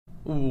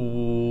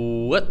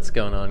What's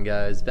going on,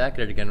 guys? Back at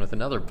it again with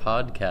another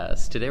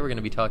podcast. Today we're going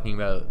to be talking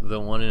about the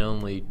one and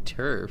only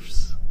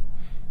TERFs.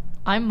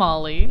 I'm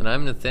Molly. And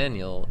I'm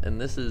Nathaniel,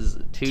 and this is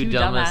Two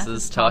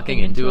Dumbasses Talking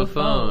into a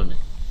Phone.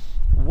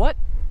 What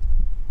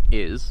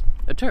is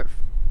a TERF?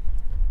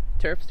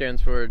 TERF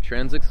stands for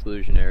Trans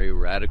Exclusionary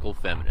Radical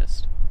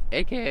Feminist,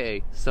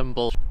 aka some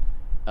bullshit.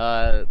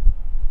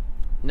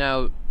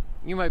 Now,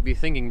 you might be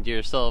thinking to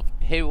yourself,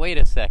 hey, wait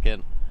a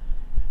second.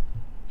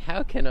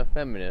 How can a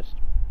feminist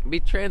be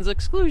trans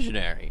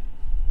exclusionary?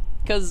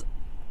 Because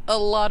a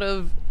lot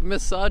of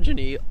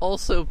misogyny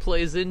also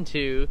plays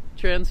into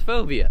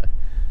transphobia.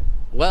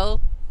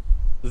 Well,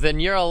 then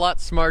you're a lot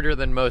smarter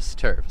than most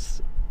TERFs.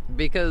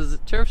 Because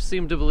TERFs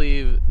seem to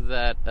believe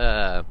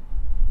that,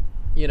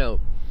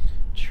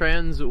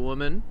 trans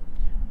women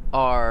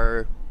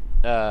are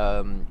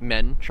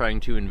men trying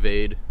to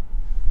invade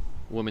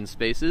women's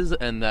spaces,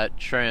 and that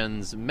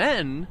trans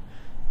men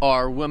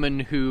are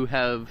women who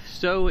have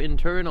so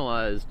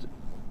internalized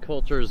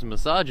culture's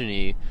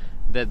misogyny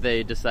that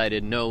they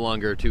decided no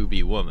longer to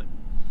be women.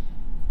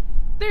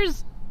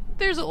 There's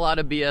a lot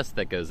of BS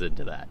that goes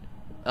into that.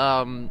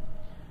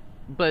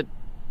 But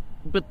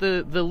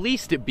the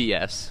least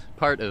BS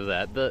part of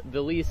that,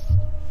 the least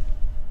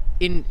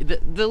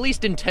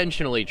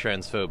intentionally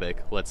transphobic,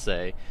 let's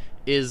say,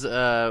 is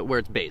where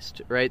it's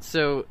based, right?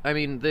 So, I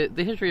mean,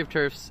 the history of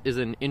TERFs is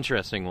an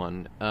interesting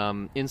one,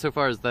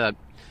 insofar as that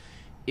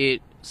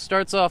it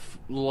starts off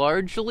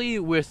largely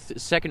with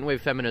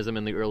second-wave feminism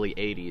in the early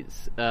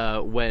 80s,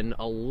 when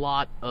a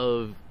lot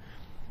of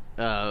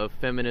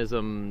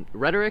feminism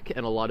rhetoric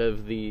and a lot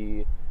of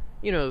the,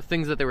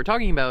 things that they were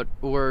talking about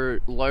were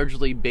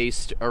largely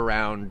based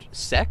around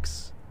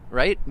sex,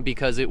 right?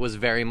 Because it was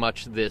very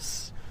much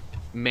this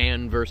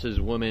man versus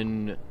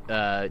woman,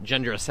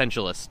 gender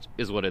essentialist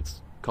is what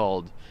it's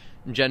called,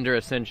 gender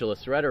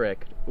essentialist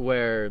rhetoric,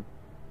 where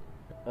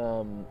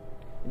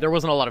there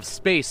wasn't a lot of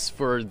space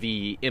for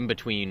the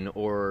in-between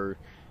or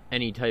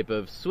any type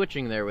of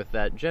switching there with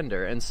that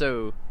gender. And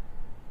so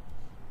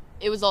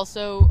it was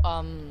also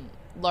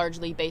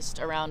largely based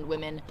around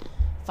women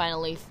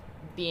finally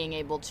being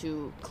able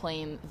to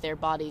claim their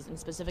bodies, and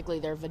specifically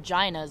their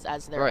vaginas,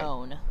 as their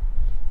own.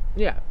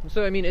 Yeah,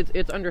 so I mean,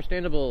 it's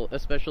understandable,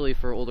 especially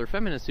for older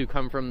feminists who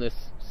come from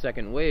this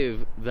second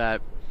wave, that,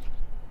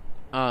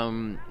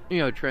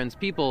 trans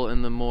people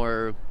and the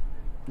more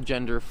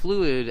gender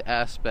fluid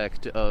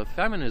aspect of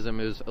feminism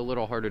is a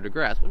little harder to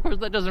grasp. Of course,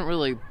 that doesn't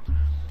really,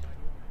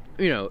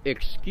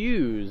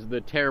 excuse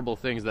the terrible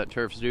things that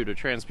TERFs do to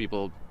trans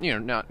people,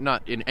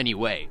 not in any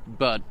way,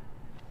 but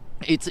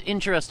it's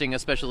interesting,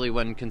 especially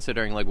when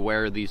considering,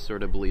 where these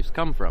sort of beliefs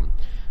come from.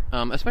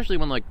 Especially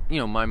when,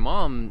 my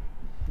mom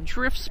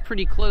drifts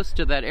pretty close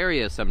to that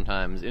area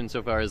sometimes,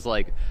 insofar as,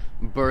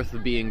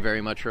 birth being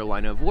very much her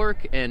line of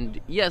work, and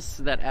yes,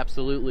 that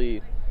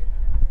absolutely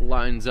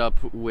lines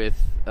up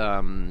with,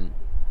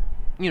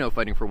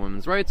 fighting for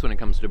women's rights when it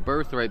comes to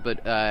birth, right?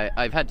 But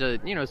I've had to,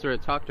 sort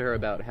of talk to her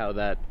about how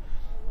that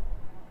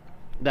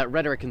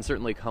rhetoric can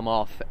certainly come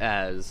off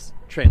as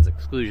trans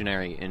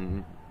exclusionary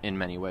in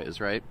many ways,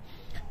 right?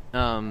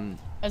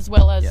 As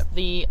well as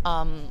the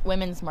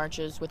women's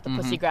marches with the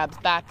Pussy Grabs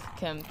Back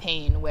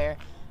campaign, where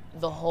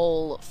the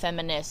whole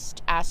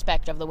feminist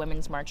aspect of the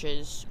women's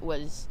marches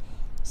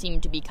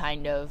seemed to be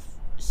kind of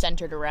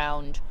centered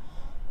around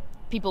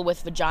people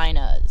with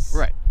vaginas,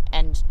 right,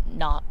 and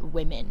not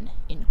women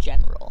in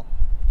general.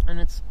 And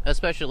it's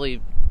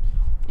especially,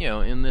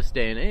 in this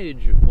day and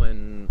age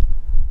when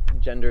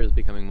gender is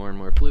becoming more and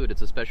more fluid,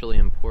 it's especially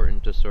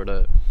important to sort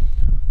of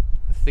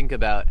think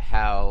about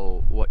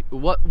how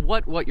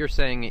what you're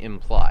saying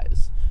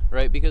implies,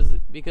 right? Because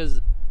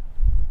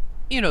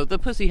the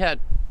pussy hat,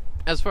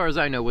 as far as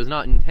I know, was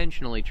not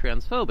intentionally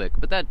transphobic,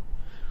 but that,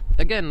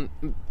 again,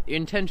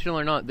 intentional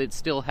or not, that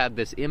still had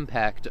this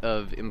impact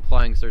of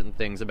implying certain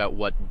things about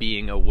what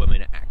being a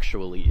woman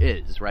actually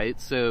is, right?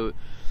 So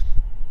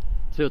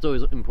it's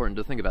always important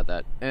to think about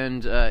that.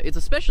 And it's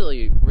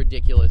especially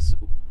ridiculous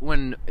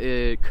when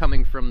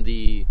coming from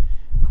the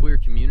queer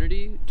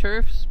community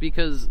TERFs,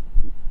 because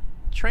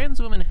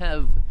trans women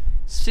have,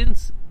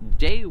 since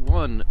day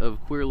one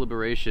of queer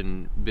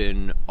liberation,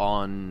 been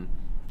on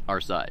our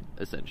side,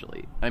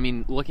 essentially. I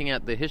mean, looking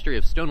at the history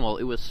of Stonewall,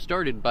 it was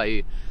started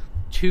by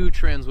two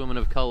trans women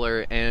of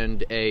color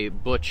and a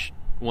butch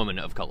woman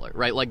of color,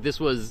 right? This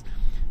was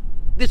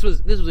an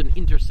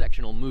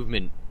intersectional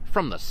movement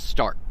from the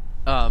start.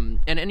 And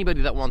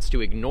anybody that wants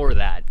to ignore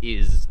that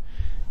is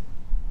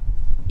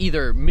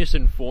either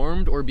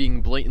misinformed or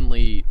being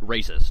blatantly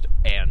racist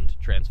and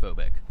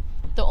transphobic.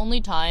 The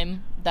only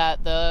time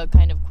that the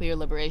kind of queer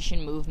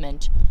liberation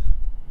movement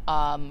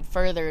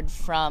furthered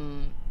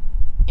from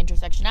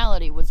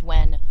intersectionality was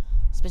when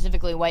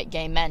specifically white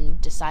gay men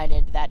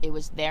decided that it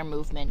was their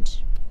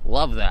movement.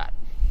 Love that.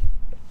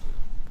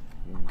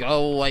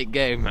 Go white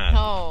gay men.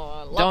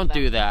 Oh, love Don't that.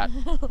 do that.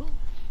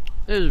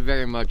 This is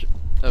very much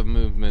a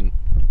movement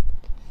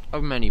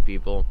of many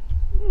people.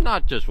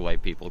 Not just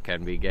white people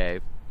can be gay.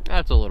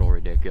 That's a little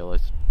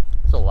ridiculous.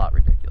 It's a lot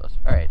ridiculous.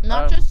 Alright.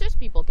 Not just cis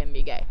people can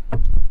be gay.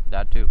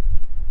 That too.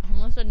 I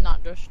almost said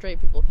not just straight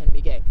people can be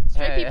gay.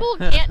 Straight people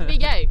can't be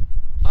gay.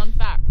 Fun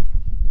fact.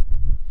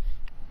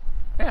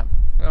 Yeah.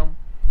 Well,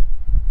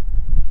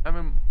 I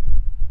mean,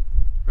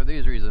 for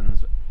these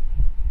reasons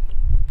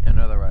and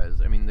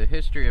otherwise, I mean, the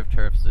history of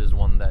TERFs is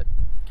one that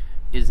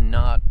is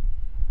not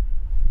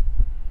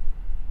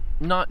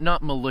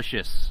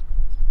malicious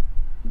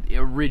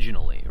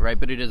originally, right?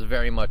 But it has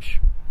very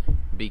much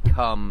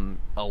become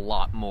a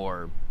lot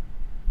more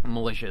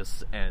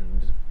malicious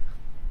and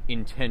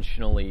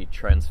intentionally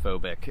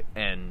transphobic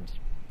and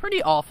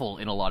pretty awful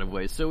in a lot of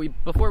ways. So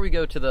before we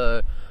go to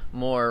the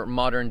more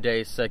modern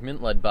day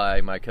segment led by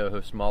my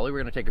co-host Molly, we're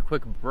going to take a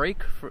quick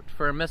break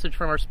for a message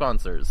from our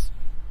sponsors.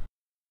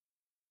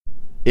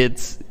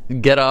 It's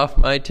Get Off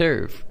My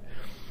Turf.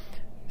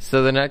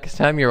 So the next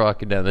time you're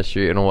walking down the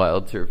street and a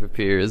wild turf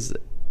appears,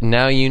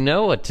 now you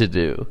know what to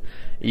do.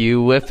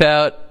 You whip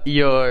out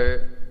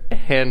your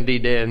handy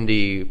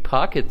dandy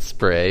pocket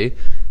spray,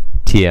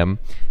 TM,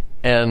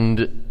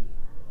 and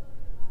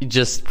you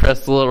just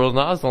press the little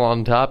nozzle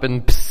on top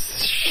and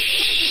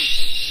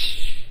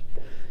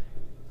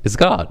it's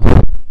gone.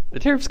 The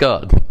turf's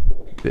gone.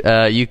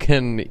 You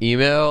can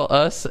email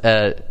us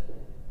at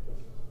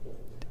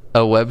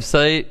a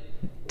website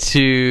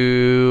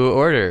to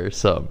order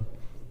some.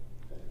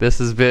 This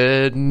has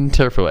been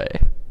Turf Away.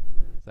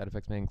 Side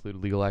effects may include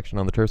legal action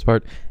on the turf's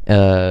part,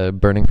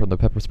 burning from the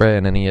pepper spray,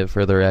 and any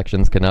further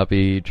actions cannot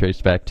be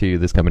traced back to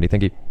this company.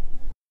 Thank you.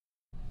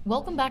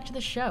 Welcome back to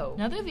the show.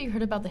 Now that you've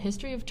heard about the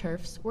history of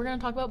TERFs, we're going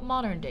to talk about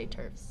modern-day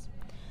TERFs.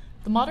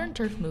 The modern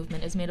TERF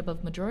movement is made up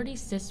of majority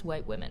cis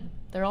white women.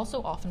 They're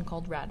also often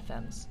called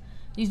radfems.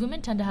 These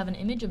women tend to have an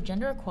image of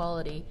gender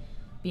equality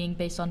being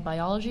based on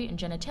biology and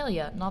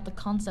genitalia, not the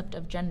concept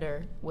of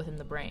gender within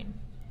the brain.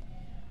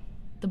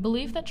 The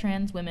belief that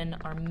trans women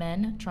are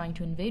men trying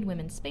to invade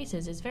women's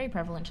spaces is very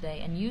prevalent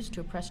today and used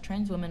to oppress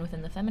trans women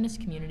within the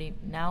feminist community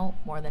now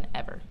more than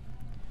ever.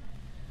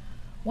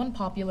 One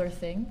popular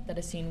thing that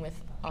is seen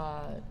with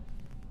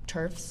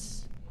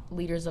TERFs,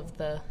 leaders of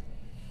the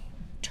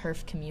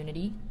TERF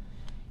community,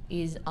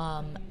 is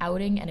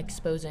outing and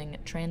exposing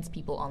trans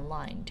people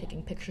online,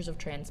 taking pictures of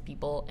trans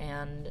people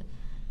and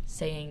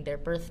saying their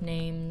birth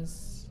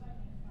names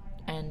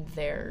and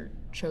their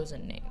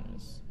chosen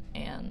names,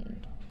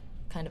 and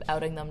kind of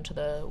outing them to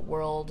the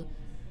world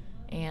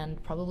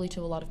and probably to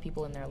a lot of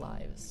people in their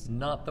lives.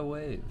 Not the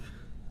wave.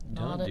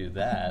 Don't do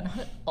that.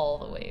 Not all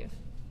the wave.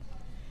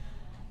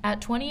 At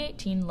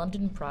 2018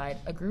 London Pride,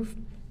 a group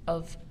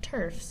of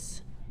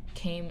TERFs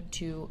came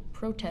to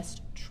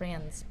protest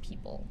trans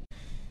people.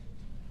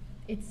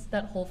 It's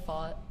that whole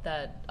thought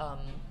that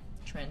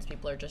trans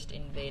people are just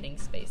invading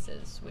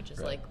spaces, which is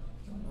right. like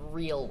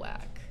real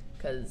whack,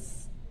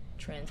 because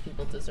trans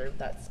people deserve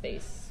that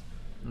space.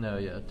 No,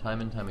 yeah,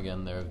 time and time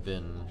again there have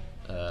been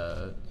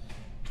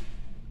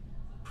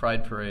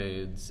pride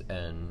parades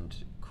and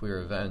queer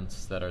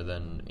events that are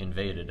then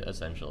invaded,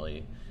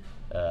 essentially,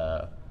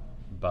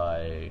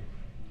 by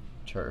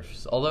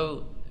TERFs.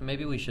 Although,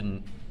 maybe we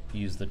shouldn't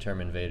use the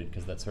term invaded,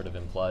 because that sort of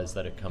implies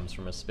that it comes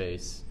from a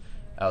space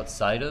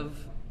outside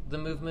of the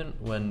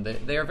movement, when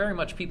they are very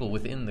much people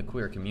within the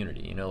queer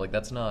community, you know, like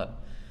that's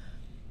not...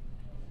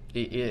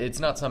 It's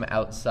not some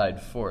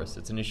outside force.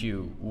 It's an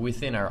issue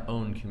within our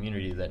own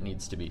community that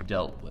needs to be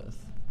dealt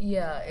with.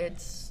 Yeah,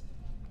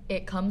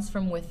 it comes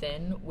from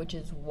within, which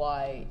is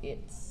why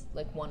it's,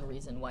 like, one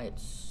reason why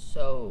it's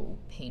so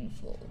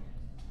painful.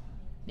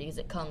 Because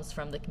it comes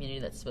from the community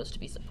that's supposed to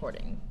be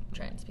supporting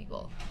trans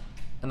people.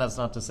 And that's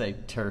not to say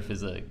TERF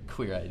is a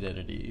queer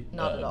identity.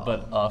 Not at all.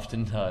 But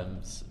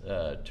oftentimes,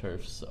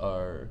 TERFs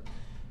are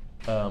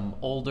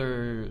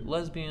older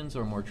lesbians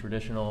or more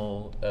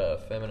traditional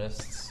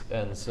feminists,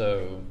 and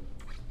so,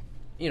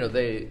 you know,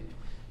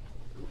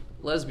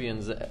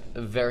 lesbians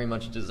very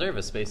much deserve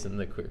a space in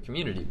the queer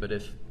community, but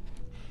if,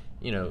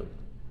 you know,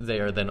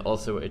 they are then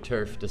also a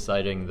TERF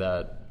deciding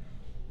that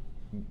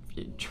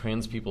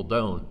trans people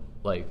don't,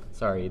 like,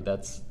 sorry,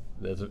 that's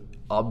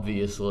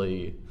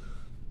obviously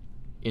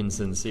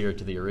insincere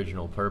to the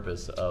original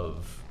purpose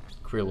of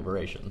queer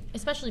liberation.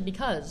 Especially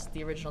because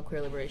the original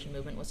queer liberation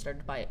movement was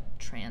started by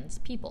trans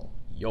people.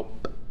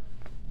 Yup.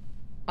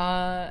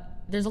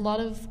 There's a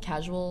lot of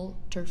casual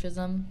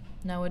TERFism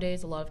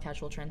nowadays, a lot of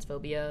casual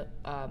transphobia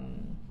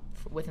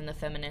within the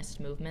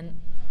feminist movement.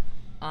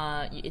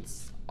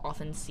 It's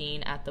often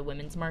seen at the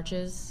women's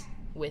marches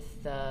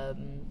with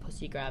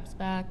Pussy Grabs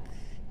Back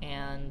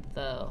and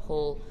the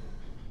whole,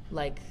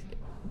 like,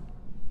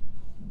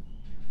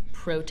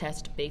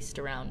 protest based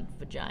around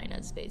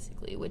vaginas,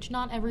 basically, which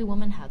not every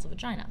woman has a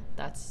vagina.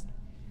 That's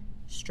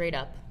straight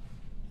up.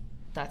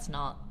 That's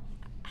not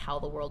how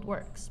the world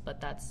works,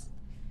 but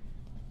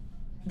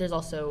there's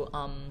also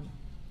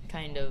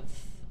kind of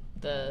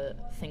the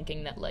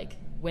thinking that, like,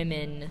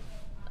 women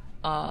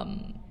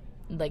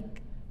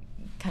like,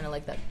 kind of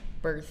like that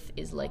birth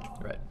is, like,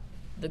 right,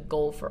 the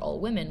goal for all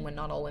women, when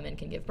not all women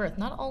can give birth.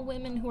 Not all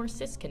women who are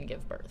cis can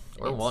give birth.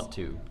 Or want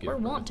to give birth. Or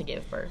want to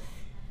give birth.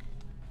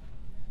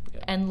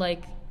 Yeah. And,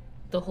 like,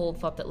 the whole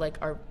thought that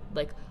our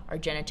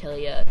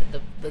genitalia,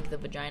 the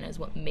vagina is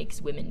what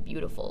makes women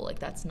beautiful. Like,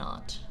 that's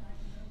not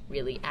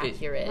really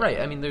accurate. Right.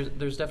 I mean,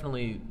 there's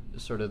definitely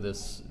sort of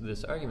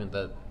this argument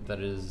that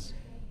is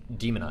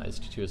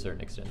demonized to a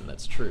certain extent, and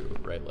that's true,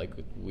 right? Like,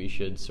 we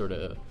should sort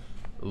of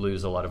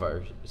lose a lot of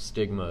our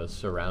stigma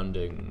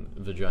surrounding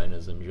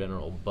vaginas in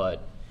general,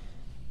 but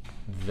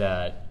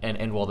that,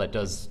 and while that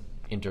does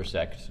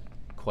intersect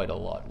quite a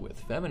lot with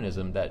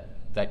feminism,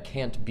 that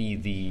can't be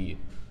the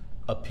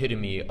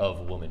epitome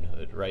of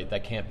womanhood, right?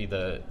 That can't be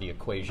the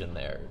equation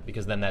there,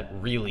 because then that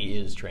really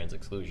is trans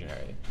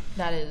exclusionary.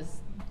 That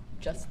is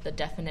just the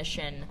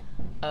definition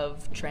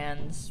of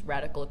trans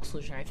radical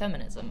exclusionary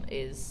feminism,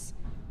 is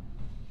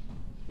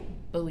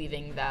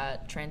believing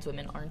that trans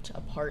women aren't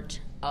a part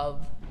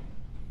of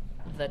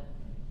the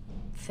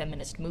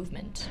feminist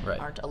movement, right,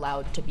 aren't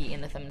allowed to be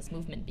in the feminist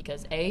movement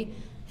because A,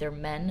 they're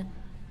men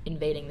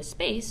invading the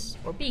space,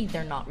 or B,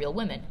 they're not real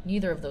women.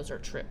 Neither of those are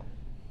true.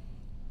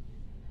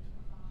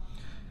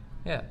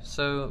 Yeah,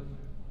 so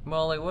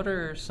Molly, what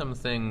are some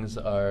things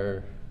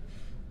our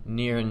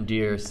near and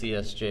dear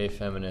CSJ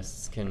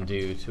feminists can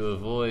do to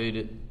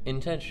avoid,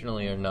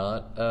 intentionally or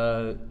not,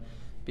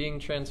 being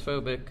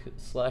transphobic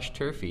 /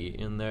 TERFy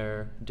in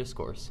their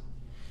discourse?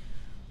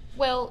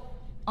 Well,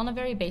 on a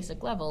very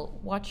basic level,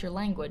 watch your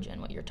language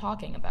and what you're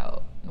talking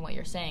about and what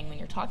you're saying when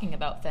you're talking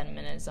about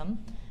feminism,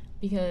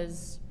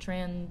 because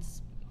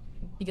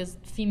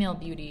female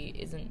beauty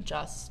isn't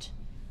just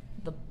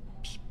the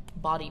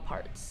body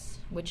parts,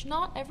 which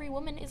not every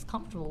woman is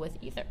comfortable with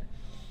either.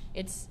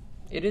 It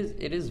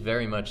is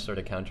very much sort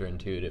of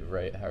counterintuitive,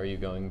 right? How are you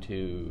going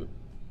to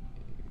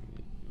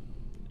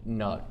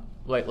not,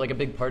 like a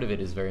big part of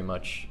it is very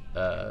much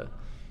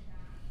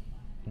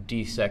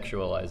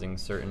desexualizing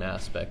certain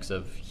aspects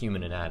of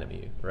human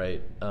anatomy,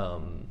 right?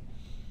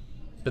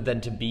 But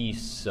then to be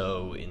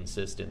so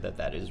insistent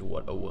that is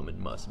what a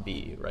woman must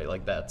be, right?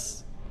 Like,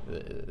 that's,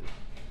 I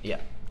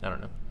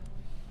don't know.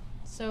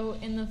 So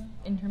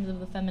in terms of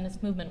the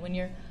feminist movement, when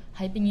you're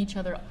hyping each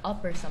other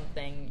up or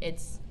something,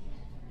 it's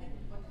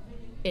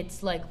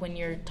like when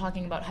you're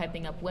talking about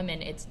hyping up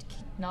women, it's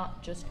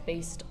not just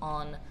based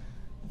on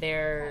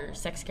their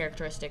sex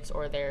characteristics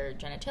or their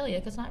genitalia,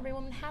 because not every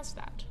woman has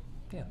that.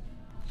 Yeah.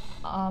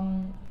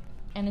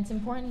 And it's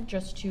important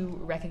just to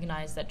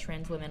recognize that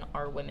trans women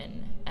are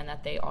women, and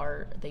that they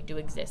do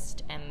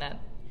exist, and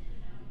that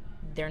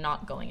they're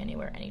not going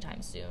anywhere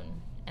anytime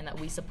soon, and that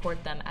we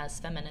support them as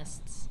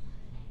feminists.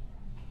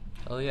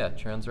 Oh yeah,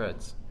 trans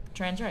rights.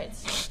 Trans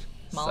rights.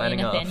 Molly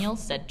and Nathaniel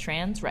said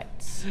trans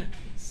rights.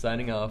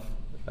 Signing off.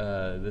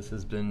 This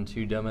has been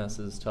two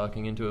dumbasses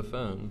talking into a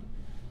phone.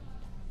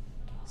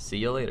 See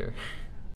you later.